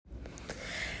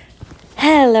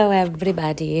Hello,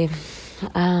 everybody.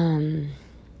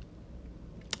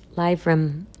 Live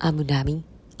from Abu Dhabi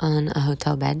on a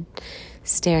hotel bed,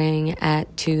 staring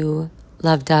at two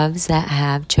love doves that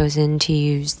have chosen to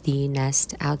use the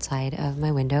nest outside of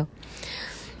my window.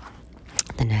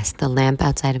 The lamp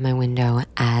outside of my window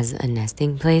as a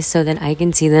nesting place so that I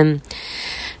can see them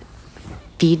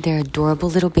feed their adorable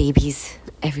little babies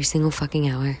every single fucking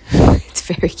hour. It's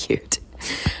very cute.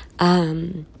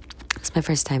 It's my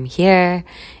first time here.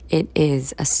 It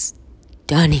is a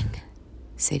stunning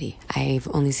city. I've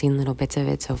only seen little bits of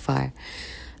it so far.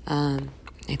 I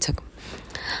took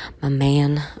my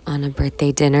man on a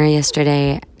birthday dinner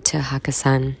yesterday to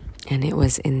Hakkasan, and it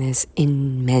was in this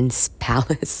immense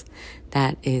palace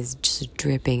that is just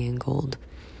dripping in gold.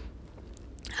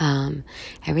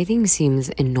 Everything seems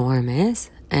enormous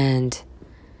and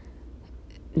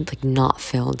like not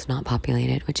filled, not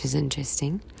populated, which is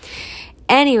interesting.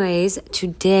 Anyways,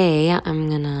 today I'm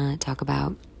gonna talk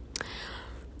about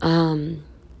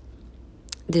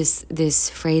this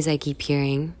phrase I keep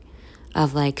hearing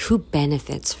of like who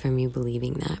benefits from you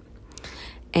believing that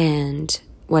and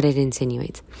what it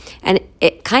insinuates. And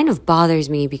it kind of bothers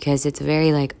me because it's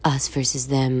very like us versus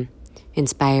them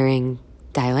inspiring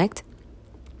dialect,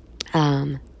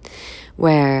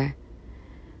 where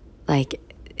like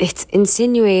it's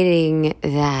insinuating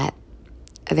that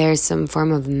there's some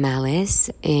form of malice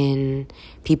in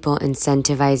people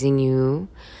incentivizing you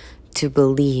to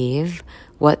believe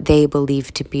what they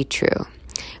believe to be true,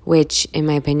 which in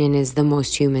my opinion is the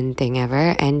most human thing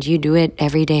ever, and you do it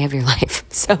every day of your life.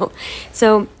 So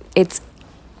it's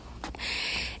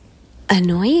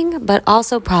annoying, but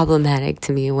also problematic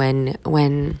to me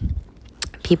when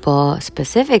people,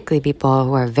 specifically people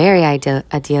who are very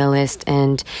idealist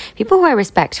and people who I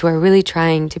respect, who are really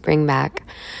trying to bring back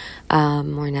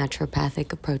more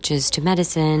naturopathic approaches to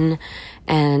medicine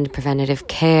and preventative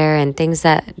care and things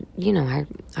that, you know,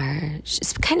 are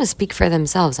just kind of speak for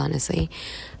themselves, honestly.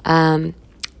 And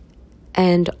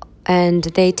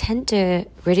they tend to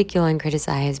ridicule and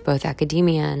criticize both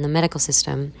academia and the medical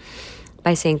system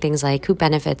by saying things like, who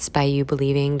benefits by you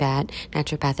believing that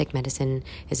naturopathic medicine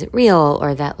isn't real,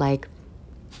 or that like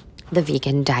the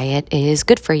vegan diet is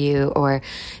good for you, or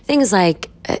things like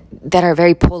that are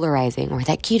very polarizing, or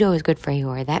that keto is good for you,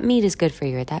 or that meat is good for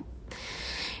you, or that,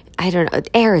 I don't know,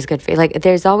 air is good for you. Like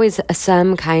there's always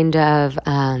some kind of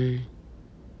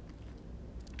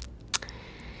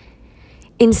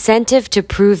incentive to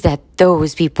prove that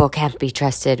those people can't be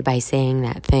trusted by saying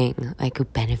that thing, like who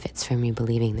benefits from you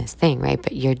believing this thing, right?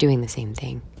 But you're doing the same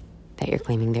thing that you're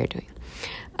claiming they're doing.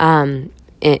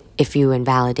 If you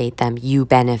invalidate them, you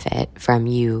benefit from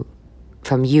you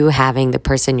having the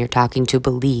person you're talking to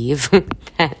believe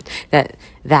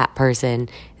that person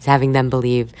is having them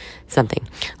believe something.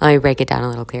 Let me break it down a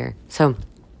little clearer. So,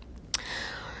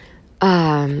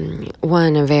 a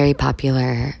very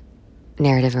popular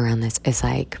narrative around this is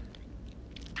like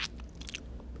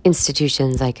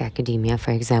institutions like academia,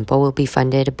 for example, will be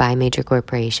funded by major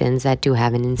corporations that do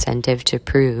have an incentive to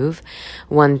prove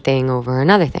one thing over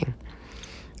another thing.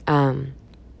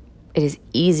 It is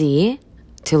easy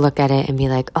to look at it and be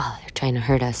like, oh, they're trying to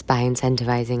hurt us by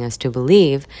incentivizing us to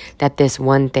believe that this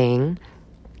one thing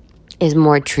is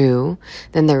more true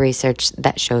than the research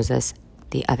that shows us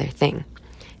the other thing.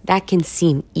 That can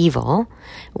seem evil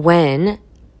when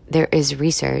there is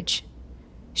research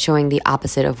showing the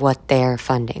opposite of what they're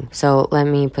funding. So let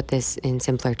me put this in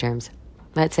simpler terms.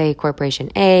 Let's say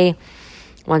Corporation A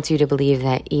wants you to believe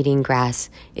that eating grass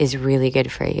is really good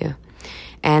for you.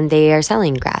 And they are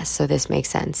selling grass, so this makes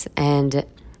sense. And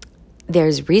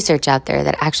there's research out there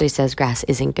that actually says grass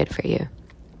isn't good for you.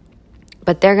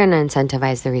 But they're going to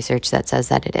incentivize the research that says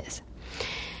that it is.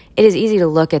 It is easy to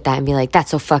look at that and be like, that's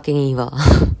so fucking evil.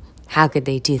 How could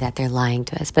they do that? They're lying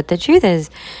to us. But the truth is,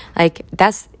 like,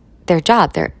 that's their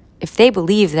job. If they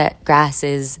believe that grass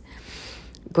is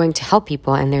going to help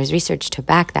people and there's research to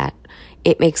back that,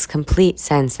 it makes complete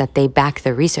sense that they back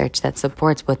the research that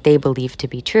supports what they believe to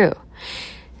be true.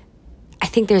 I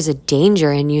think there's a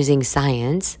danger in using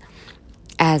science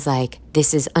as like,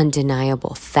 this is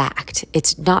undeniable fact.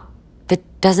 It's not,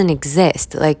 that doesn't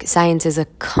exist. Like science is a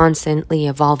constantly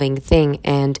evolving thing.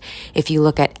 And if you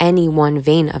look at any one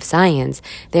vein of science,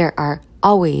 there are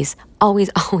always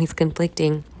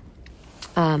conflicting,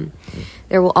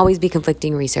 there will always be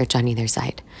conflicting research on either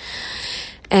side.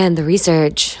 And the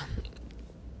research,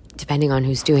 depending on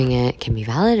who's doing it, can be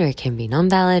valid or it can be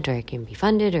non-valid, or it can be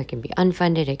funded or it can be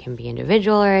unfunded, it can be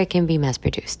individual or it can be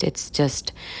mass-produced. It's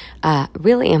just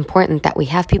really important that we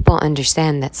have people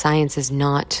understand that science is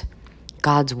not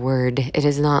God's word. It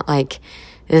is not like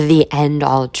the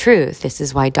end-all truth. This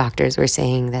is why doctors were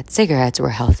saying that cigarettes were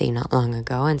healthy not long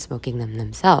ago and smoking them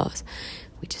themselves.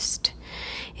 There's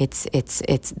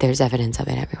evidence of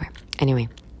it everywhere. Anyway,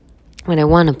 what I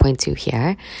want to point to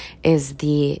here is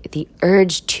the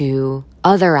urge to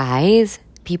otherize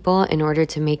people in order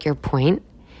to make your point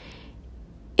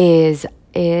is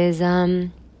I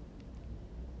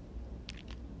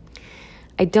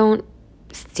don't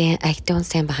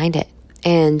stand behind it.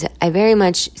 And I very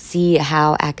much see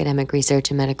how academic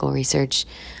research and medical research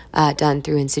done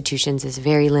through institutions is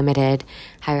very limited,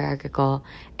 hierarchical,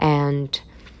 and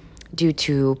due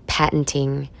to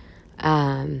patenting,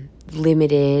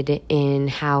 limited in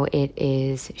how it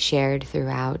is shared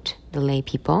throughout the lay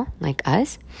people like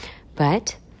us.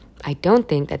 But I don't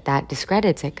think that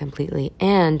discredits it completely.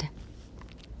 And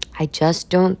I just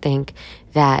don't think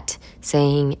that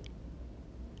saying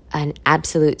an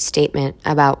absolute statement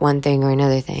about one thing or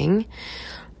another thing,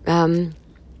 I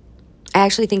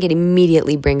actually think it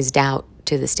immediately brings doubt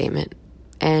to the statement.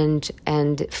 And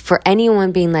for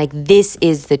anyone being like, this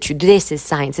is the truth, this is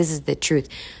science, this is the truth,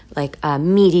 like a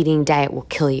meat-eating diet will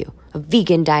kill you, a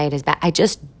vegan diet is bad, I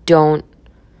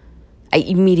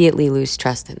immediately lose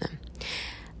trust in them.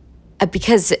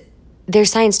 Because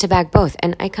there's science to back both.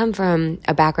 And I come from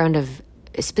a background of,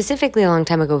 specifically a long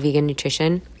time ago, vegan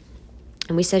nutrition.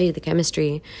 And we studied the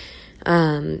chemistry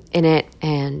in it,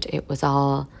 and it was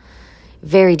all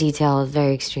very detailed,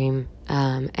 very extreme,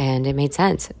 and it made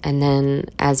sense. And then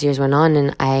as years went on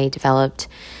and I developed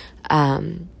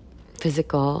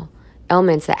physical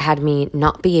ailments that had me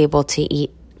not be able to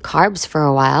eat carbs for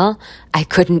a while, I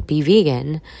couldn't be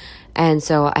vegan. And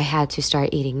so I had to start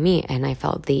eating meat, and I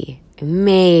felt the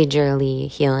majorly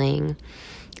healing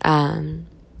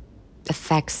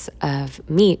effects of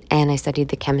meat, and I studied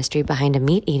the chemistry behind a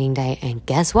meat-eating diet, and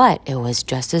guess what? It was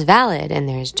just as valid, and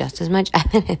there's just as much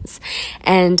evidence.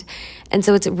 And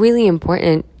so it's really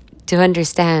important to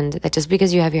understand that just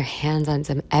because you have your hands on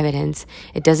some evidence,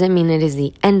 it doesn't mean it is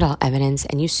the end-all evidence,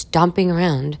 and you stomping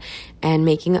around and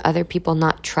making other people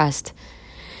not trust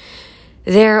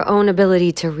their own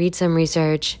ability to read some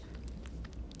research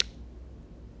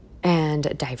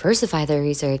and diversify their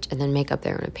research and then make up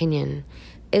their own opinion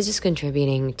is just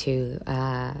contributing to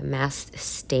a mass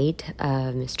state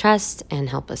of mistrust and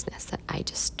helplessness that I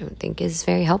just don't think is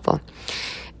very helpful.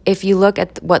 If you look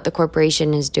at what the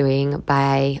corporation is doing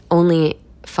by only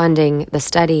funding the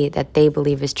study that they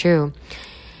believe is true,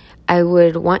 I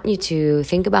would want you to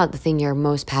think about the thing you're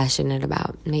most passionate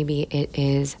about. Maybe it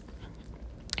is,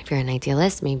 if you're an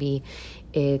idealist, maybe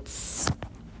it's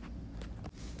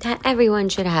that everyone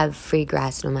should have free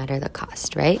grass no matter the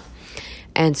cost, right?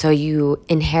 And so you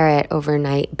inherit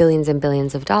overnight billions and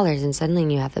billions of dollars, and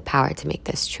suddenly you have the power to make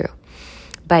this true.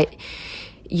 But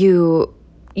you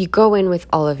go in with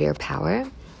all of your power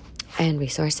and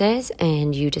resources,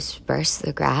 and you disperse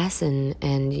the grass,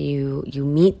 and you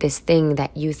meet this thing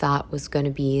that you thought was going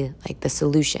to be like the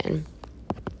solution.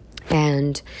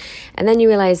 And then you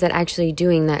realize that actually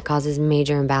doing that causes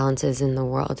major imbalances in the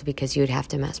world, because you would have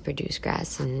to mass produce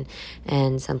grass,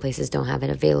 and some places don't have it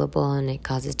available, and it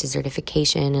causes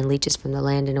desertification and leaches from the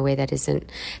land in a way that isn't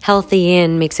healthy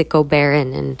and makes it go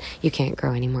barren, and you can't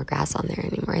grow any more grass on there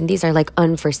anymore. And these are like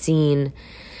unforeseen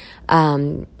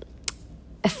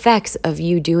effects of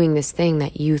you doing this thing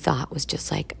that you thought was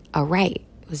just like a right.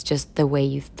 It was just the way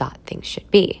you thought things should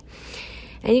be.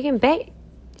 And you can bet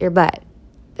your butt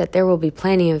that there will be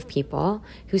plenty of people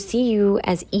who see you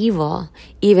as evil,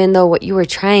 even though what you were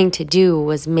trying to do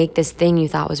was make this thing you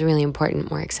thought was really important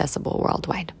more accessible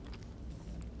worldwide.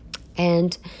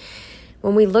 And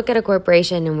when we look at a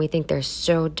corporation and we think they're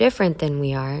so different than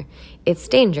we are, it's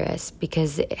dangerous,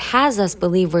 because it has us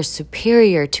believe we're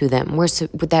superior to them.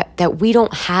 That we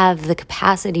don't have the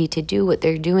capacity to do what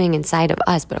they're doing inside of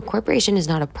us. But a corporation is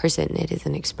not a person. It is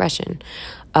an expression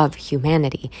of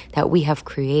humanity that we have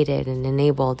created and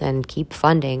enabled and keep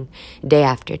funding day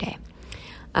after day.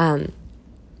 And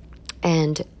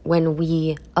when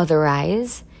we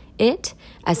otherize it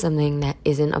as something that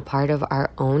isn't a part of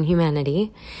our own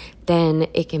humanity, then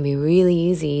it can be really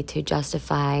easy to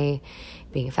justify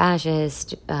being a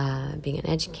fascist, being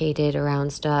uneducated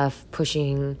around stuff,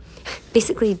 pushing,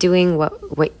 basically doing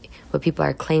what people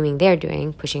are claiming they're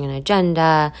doing, pushing an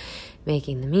agenda,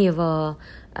 making them evil.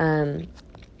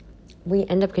 We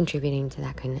end up contributing to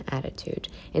that kind of attitude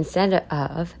instead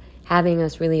of having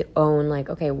us really own, like,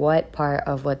 okay, what part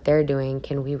of what they're doing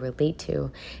can we relate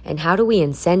to, and how do we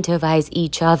incentivize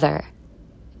each other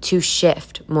to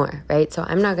shift more, right? So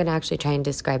I'm not going to actually try and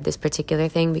describe this particular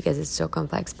thing because it's so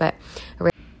complex, but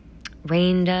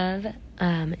rain dove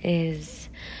is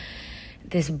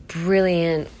this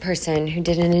brilliant person who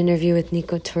did an interview with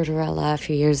Nico Tortorella a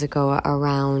few years ago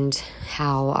around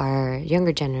how our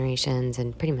younger generations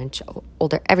and pretty much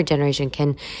older, every generation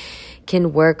can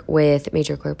work with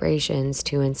major corporations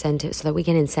to incentive so that we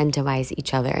can incentivize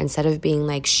each other instead of being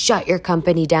like, shut your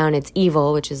company down, it's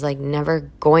evil, which is like never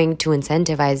going to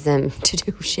incentivize them to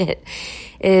do shit.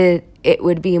 It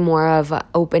would be more of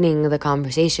opening the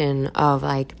conversation of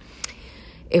like,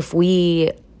 if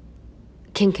we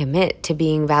can commit to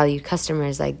being valued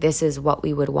customers, like this is what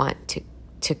we would want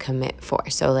to commit for.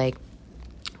 So like,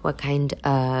 what kind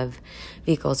of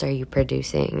vehicles are you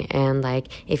producing? And like,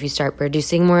 if you start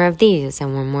producing more of these,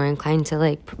 and we're more inclined to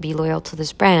like be loyal to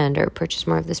this brand or purchase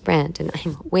more of this brand. And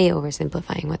I'm way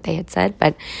oversimplifying what they had said,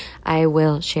 but I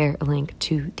will share a link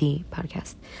to the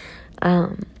podcast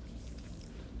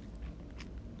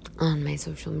on my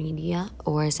social media,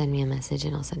 or send me a message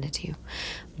and I'll send it to you.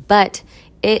 But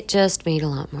it just made a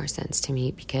lot more sense to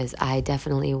me because I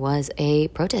definitely was a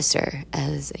protester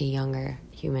as a younger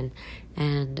human,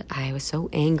 and I was so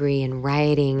angry and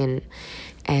rioting,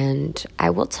 and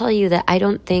I will tell you that I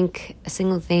don't think a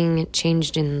single thing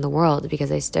changed in the world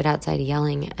because I stood outside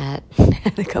yelling at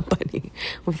the company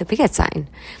with the picket sign.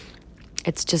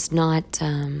 It's just not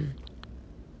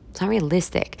it's not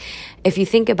realistic. If you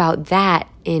think about that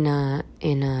in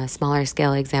a smaller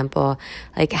scale example,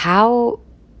 like how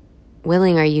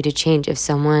willing are you to change if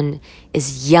someone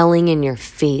is yelling in your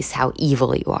face how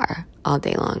evil you are all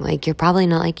day long? Like, you're probably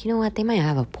not like, you know what, they might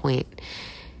have a point.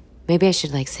 Maybe I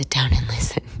should like sit down and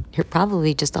listen. You're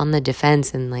probably just on the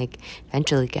defense and like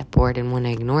eventually get bored and want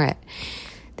to ignore it.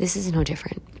 This is no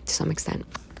different to some extent.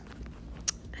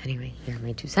 Anyway, here are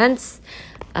my 2 cents.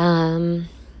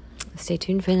 Stay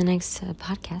tuned for the next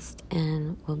podcast,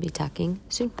 and we'll be talking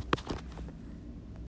soon.